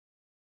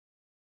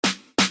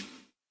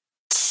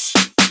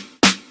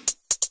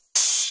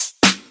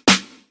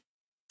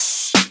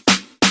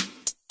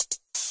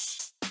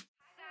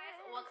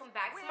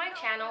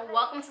channel.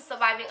 Welcome to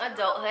Surviving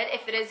Adulthood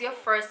if it is your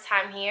first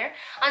time here.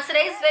 On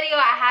today's video,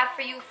 I have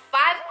for you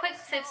 5 quick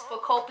tips for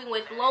coping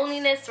with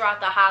loneliness throughout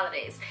the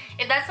holidays.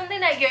 If that's something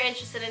that you're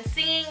interested in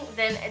seeing,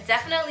 then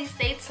definitely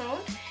stay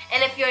tuned.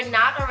 And if you're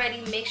not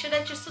already, make sure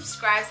that you're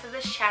subscribed to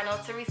this channel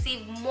to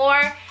receive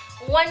more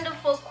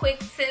wonderful quick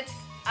tips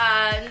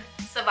on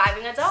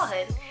surviving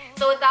adulthood.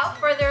 So without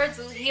further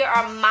ado, here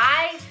are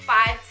my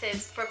 5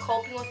 tips for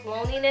coping with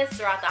loneliness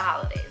throughout the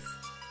holidays.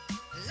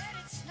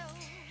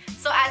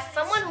 So as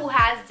someone who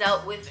has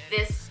dealt with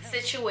this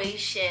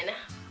situation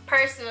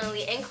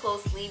personally and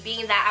closely,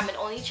 being that I'm an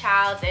only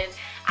child and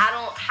I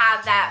don't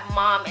have that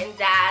mom and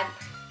dad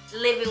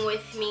living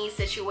with me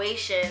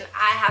situation,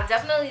 I have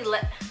definitely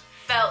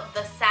felt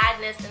the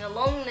sadness and the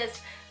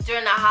loneliness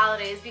during the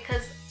holidays,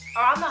 because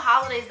around the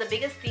holidays, the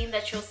biggest theme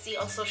that you'll see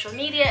on social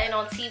media and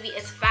on TV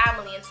is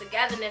family and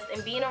togetherness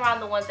and being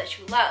around the ones that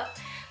you love.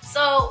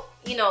 So,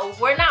 you know,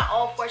 we're not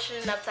all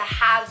fortunate enough to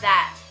have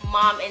that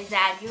mom and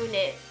dad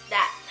unit,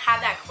 that have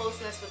that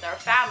closeness with our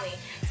family.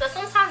 So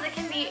sometimes it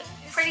can be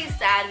pretty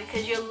sad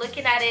because you're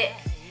looking at it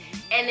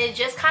and it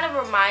just kind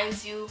of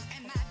reminds you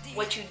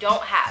what you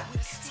don't have.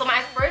 So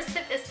my first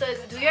tip is to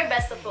do your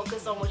best to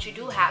focus on what you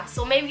do have.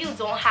 So maybe you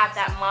don't have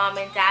that mom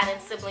and dad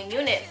and sibling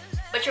unit,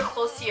 but you're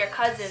close to your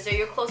cousins or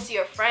you're close to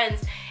your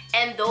friends,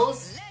 and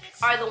those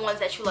are the ones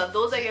that you love.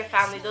 Those are your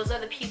family. Those are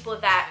the people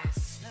that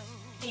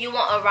you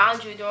want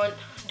around you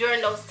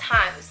during those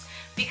times,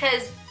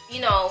 because,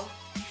 you know,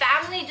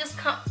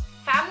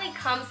 family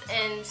comes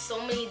in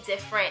so many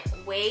different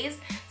ways.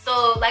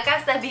 So like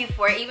I said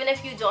before, even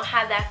if you don't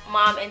have that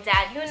mom and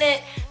dad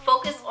unit,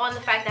 focus on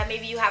the fact that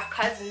maybe you have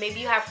cousins, maybe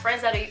you have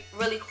friends that are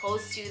really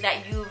close to you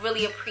that you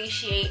really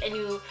appreciate and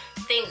you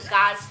thank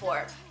God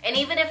for. And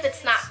even if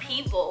it's not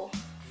people,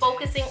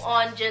 focusing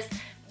on just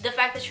the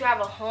fact that you have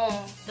a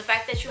home, the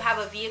fact that you have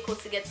a vehicle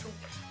to get to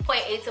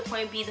point A to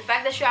point B, the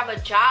fact that you have a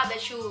job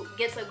that you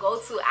get to go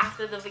to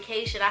after the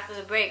vacation, after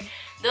the break.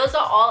 Those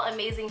are all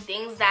amazing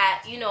things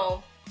that, you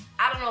know,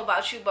 I don't know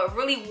about you, but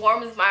really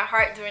warms my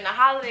heart during the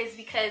holidays,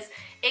 because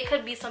it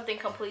could be something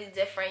completely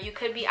different. You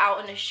could be out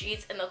in the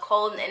streets in the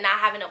cold and not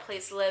having a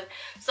place to live.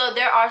 So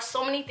there are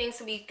so many things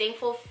to be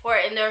thankful for,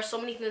 and there are so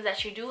many things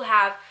that you do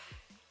have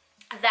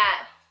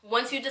that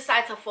once you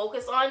decide to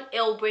focus on,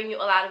 it'll bring you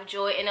a lot of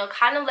joy, and it'll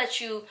kind of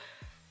let you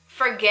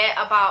forget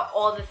about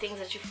all the things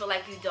that you feel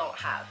like you don't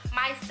have.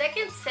 My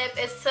second tip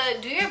is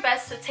to do your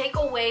best to take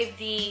away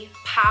the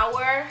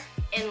power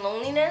in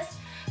loneliness.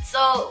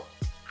 So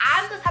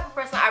I'm the type of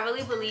person, I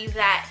really believe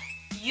that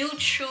you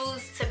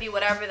choose to be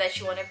whatever that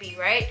you want to be,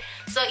 right?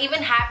 So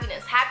even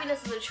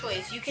happiness is a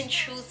choice. You can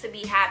choose to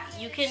be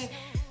happy. You can,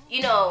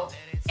 you know,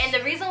 and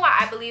the reason why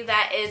I believe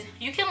that is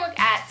you can look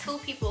at 2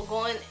 people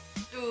going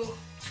through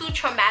 2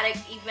 traumatic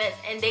events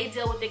and they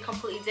deal with it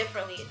completely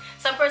differently.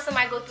 Some person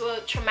might go through a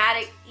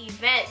traumatic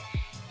event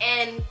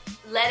and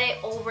let it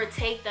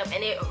overtake them,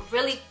 and it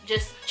really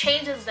just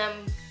changes them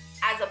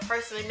as a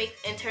person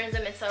and turns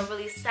them into a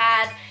really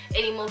sad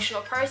and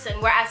emotional person,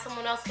 whereas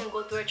someone else can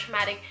go through a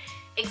traumatic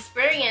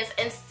experience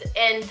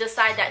and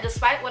decide that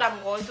despite what I'm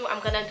going through,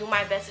 I'm gonna do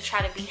my best to try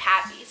to be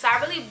happy. So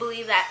I really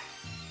believe that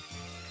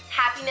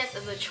happiness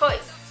is a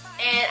choice,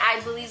 and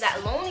I believe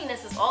that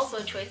loneliness is also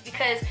a choice,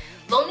 because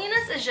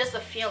loneliness is just a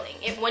feeling.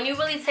 When you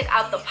really take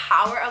out the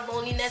power of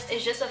loneliness,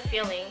 it's just a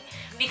feeling,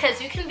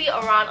 because you can be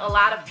around a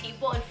lot of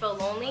people and feel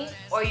lonely,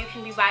 or you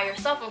can be by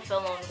yourself and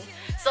feel lonely.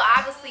 So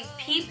obviously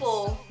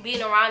people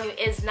being around you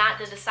is not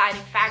the deciding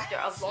factor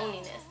of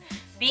loneliness.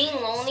 Being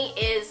lonely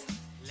is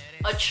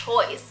a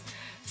choice.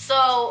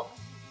 So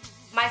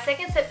my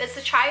second tip is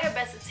to try your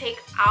best to take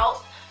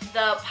out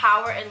the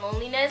power in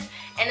loneliness,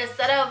 and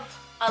instead of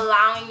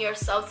allowing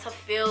yourself to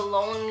feel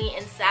lonely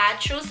and sad,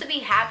 choose to be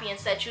happy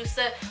instead. Choose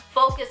to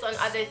focus on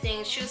other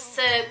things. Choose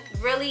to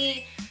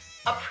really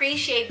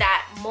appreciate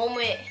that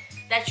moment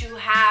that you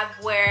have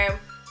where,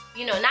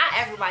 you know, not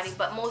everybody,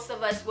 but most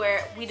of us,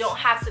 where we don't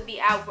have to be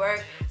at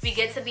work, we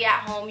get to be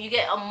at home. You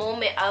get a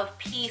moment of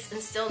peace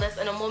and stillness,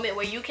 and a moment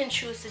where you can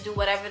choose to do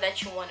whatever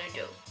that you want to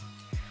do.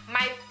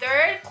 My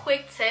third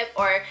quick tip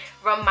or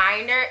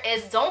reminder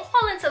is don't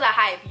fall into the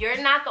hype.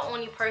 You're not the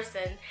only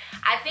person.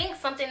 I think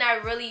something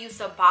that really used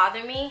to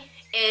bother me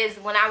is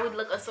when I would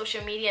look on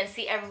social media and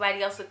see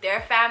everybody else with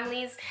their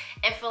families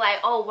and feel like,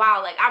 oh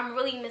wow, like I'm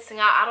really missing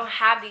out. I don't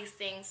have these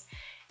things.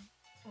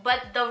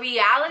 But the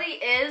reality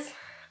is,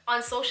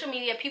 on social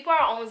media, people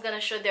are always going to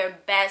show their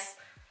best,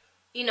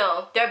 you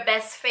know, their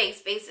best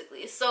face,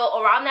 basically. So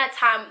around that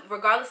time,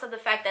 regardless of the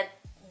fact that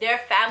their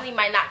family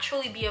might not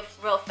truly be a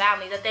real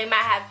family, that they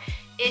might have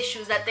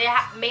issues, that they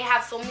may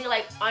have so many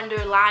like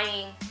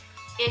underlying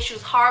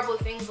issues, horrible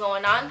things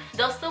going on,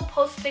 they'll still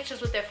post pictures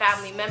with their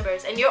family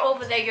members, and you're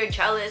over there, you're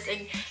jealous,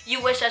 and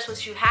you wish that's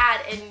what you had,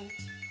 and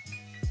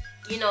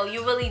you know,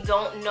 you really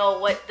don't know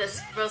what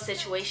this real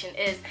situation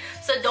is.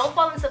 So don't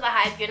fall into the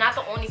hype. You're not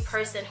the only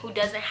person who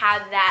doesn't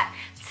have that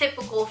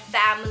typical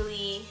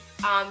family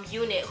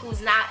unit,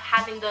 who's not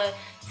having the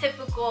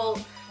typical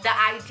the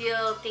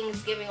ideal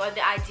Thanksgiving or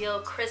the ideal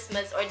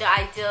Christmas or the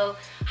ideal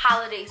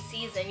holiday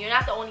season. You're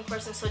not the only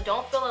person, so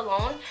don't feel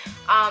alone.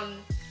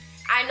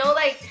 I know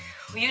like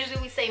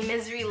usually we say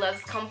misery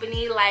loves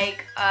company,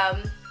 like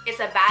it's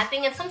a bad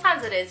thing, and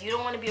sometimes it is. You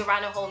don't want to be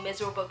around a whole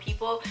miserable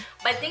people,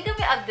 but think of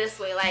it of this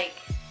way, like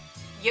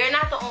you're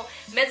not the only,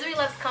 misery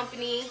loves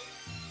company.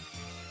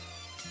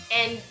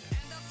 And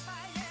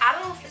I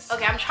don't,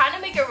 okay, I'm trying to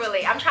make it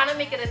relate. I'm trying to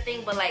make it a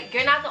thing, but like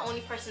you're not the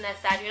only person that's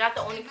sad. You're not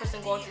the only person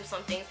going through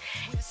some things.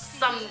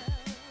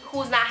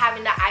 Who's not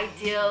having the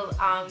ideal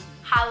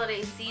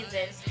holiday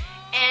season.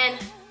 And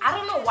I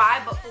don't know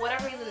why, but for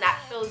whatever reason that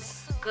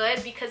feels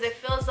good, because it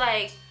feels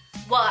like,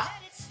 well,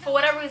 for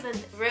whatever reason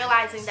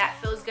realizing that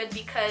feels good,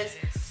 because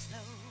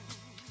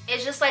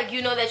it's just like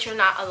you know that you're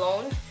not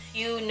alone.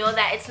 You know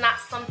that it's not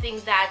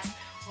something that's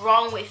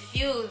wrong with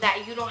you,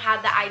 that you don't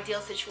have the ideal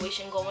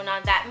situation going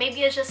on, that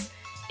maybe it's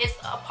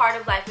a part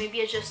of life, maybe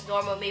it's just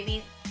normal,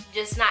 maybe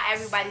just not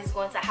everybody's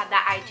going to have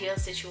that ideal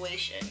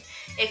situation,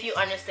 if you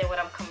understand where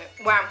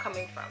I'm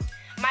coming from.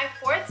 My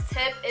fourth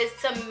tip is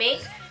to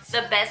make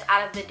the best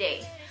out of the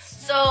day.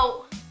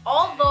 So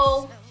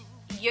although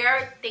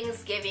your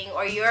Thanksgiving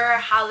or your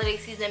holiday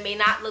season may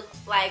not look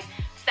like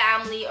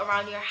family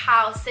around your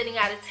house sitting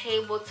at a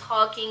table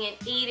talking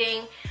and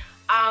eating,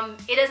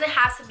 it doesn't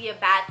have to be a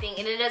bad thing,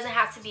 and it doesn't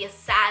have to be a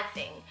sad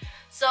thing.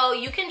 So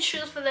you can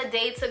choose for the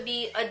day to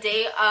be a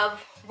day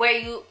of where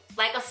you,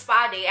 like a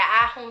spa day, an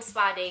at-home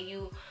spa day.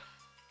 You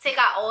take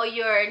out all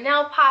your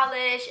nail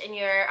polish and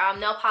your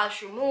nail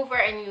polish remover,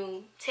 and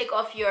you take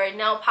off your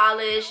nail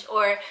polish,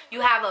 or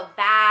you have a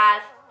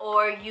bath,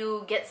 or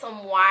you get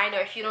some wine, or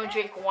if you don't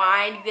drink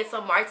wine, you get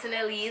some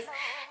Martinellis,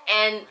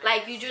 and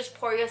like you just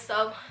pour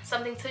yourself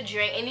something to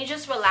drink and you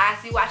just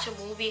relax, you watch a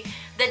movie.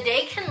 The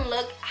day can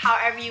look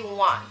however you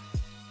want.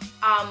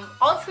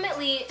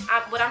 Ultimately,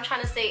 what I'm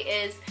trying to say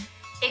is,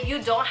 if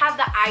you don't have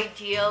the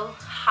ideal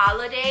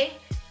holiday,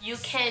 you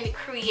can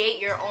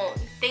create your own.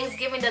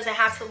 Thanksgiving doesn't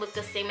have to look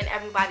the same in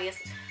everybody's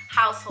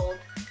household.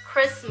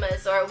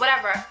 Christmas or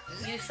whatever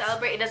you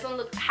celebrate, it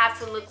doesn't have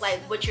to look like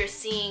what you're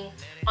seeing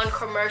on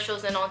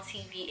commercials and on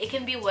TV. It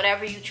can be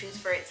whatever you choose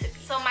for it to be.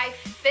 So my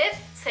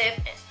fifth tip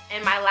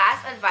and my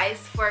last advice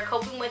for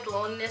coping with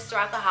loneliness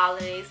throughout the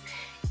holidays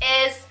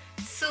is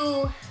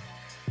to,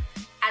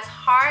 as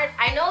hard,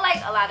 I know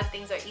like a lot of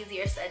things are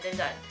easier said than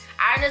done.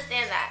 I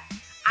understand that.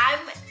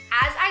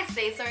 As I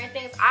say certain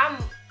things, I'm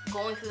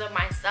going through them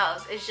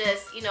myself. It's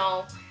just, you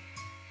know.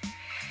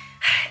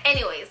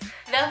 Anyways,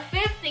 the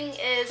fifth thing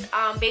is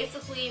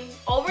basically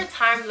over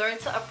time learn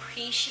to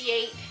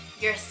appreciate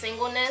your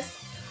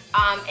singleness.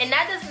 And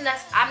that doesn't,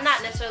 I'm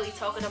not necessarily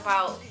talking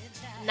about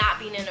not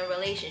being in a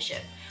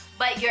relationship,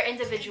 but your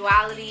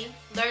individuality.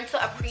 Learn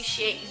to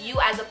appreciate you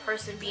as a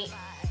person, being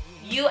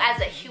you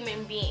as a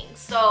human being.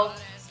 So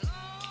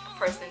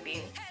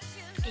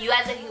you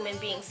as a human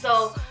being.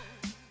 So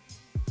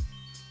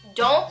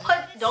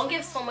don't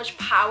give so much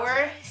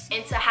power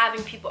into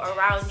having people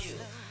around you.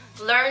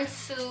 Learn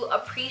to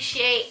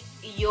appreciate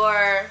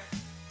your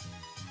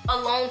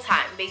alone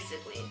time,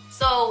 basically.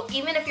 So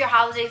even if your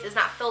holidays is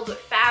not filled with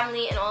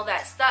family and all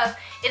that stuff,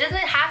 it doesn't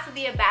have to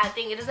be a bad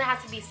thing. It doesn't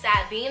have to be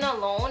sad. Being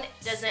alone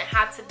doesn't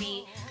have to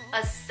be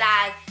a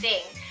sad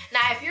thing.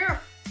 Now, if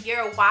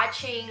you're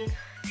watching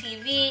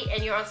TV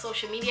and you're on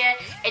social media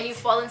and you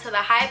fall into the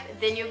hype,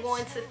 then you're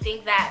going to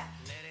think that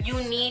you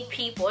need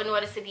people in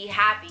order to be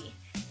happy.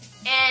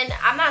 And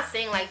I'm not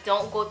saying like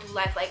don't go through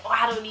life like, oh,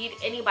 I don't need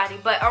anybody,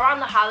 but around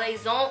the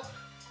holidays, don't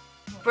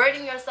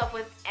burden yourself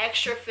with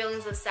extra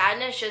feelings of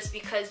sadness just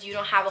because you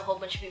don't have a whole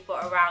bunch of people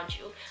around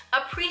you.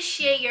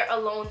 Appreciate your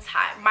alone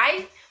time.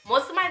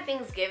 Most of my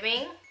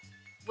Thanksgiving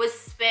was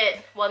spent,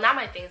 well, not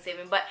my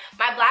Thanksgiving, but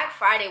my Black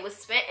Friday was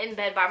spent in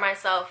bed by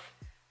myself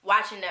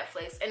watching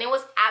Netflix, and it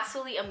was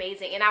absolutely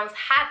amazing, and I was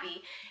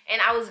happy,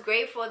 and I was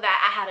grateful that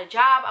I had a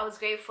job. I was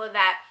grateful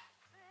that,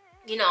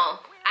 you know,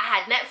 I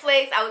had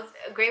Netflix. I was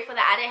grateful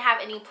that I didn't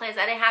have any plans.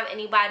 I didn't have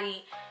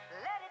anybody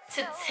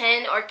to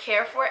tend or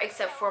care for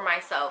except for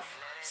myself.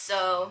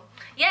 So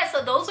yeah,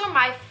 so those are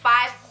my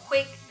 5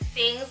 quick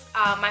things,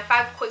 my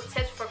 5 quick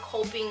tips for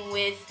coping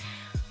with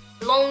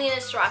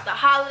loneliness throughout the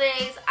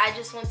holidays. I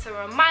just want to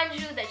remind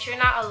you that you're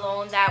not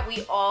alone, that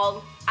we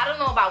all, I don't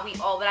know about we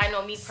all, but I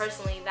know me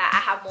personally that I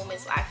have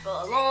moments where I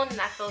feel alone and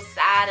I feel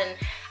sad, and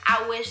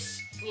I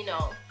wish, you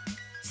know,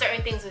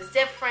 certain things was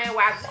different,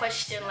 where I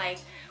question like,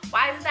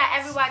 why is it that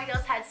everybody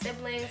else had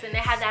siblings and they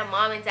had that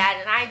mom and dad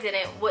and I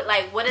didn't?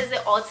 What does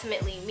it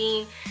ultimately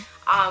mean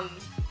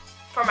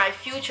for my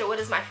future? What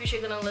is my future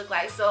gonna look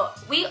like? So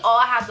we all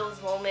have those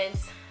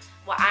moments.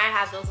 Well, I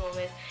have those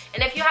moments,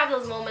 and if you have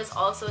those moments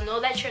also, know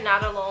that you're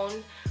not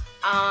alone,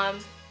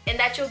 and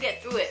that you'll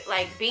get through it.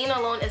 Like, being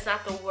alone is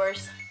not the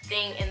worst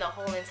thing in the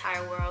whole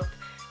entire world.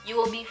 You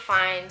will be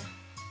fine.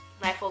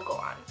 Life will go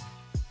on.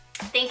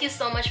 Thank you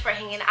so much for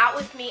hanging out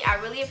with me. I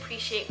really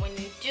appreciate when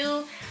you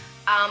do.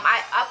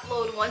 I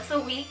upload once a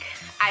week.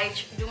 I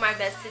do my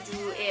best to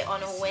do it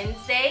on a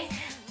Wednesday,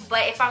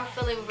 but if I'm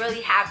feeling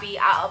really happy,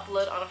 I'll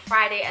upload on a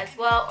Friday as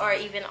well, or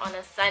even on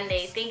a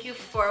Sunday. Thank you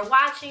for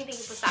watching. Thank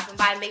you for stopping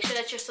by. Make sure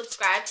that you're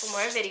subscribed for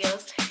more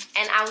videos,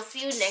 and I will see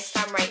you next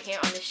time right here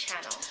on this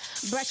channel.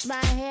 Brushed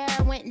my hair,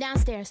 went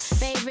downstairs.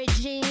 Favorite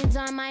jeans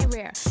on my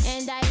rear.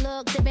 And I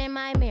looked up in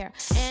my mirror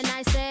and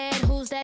I said,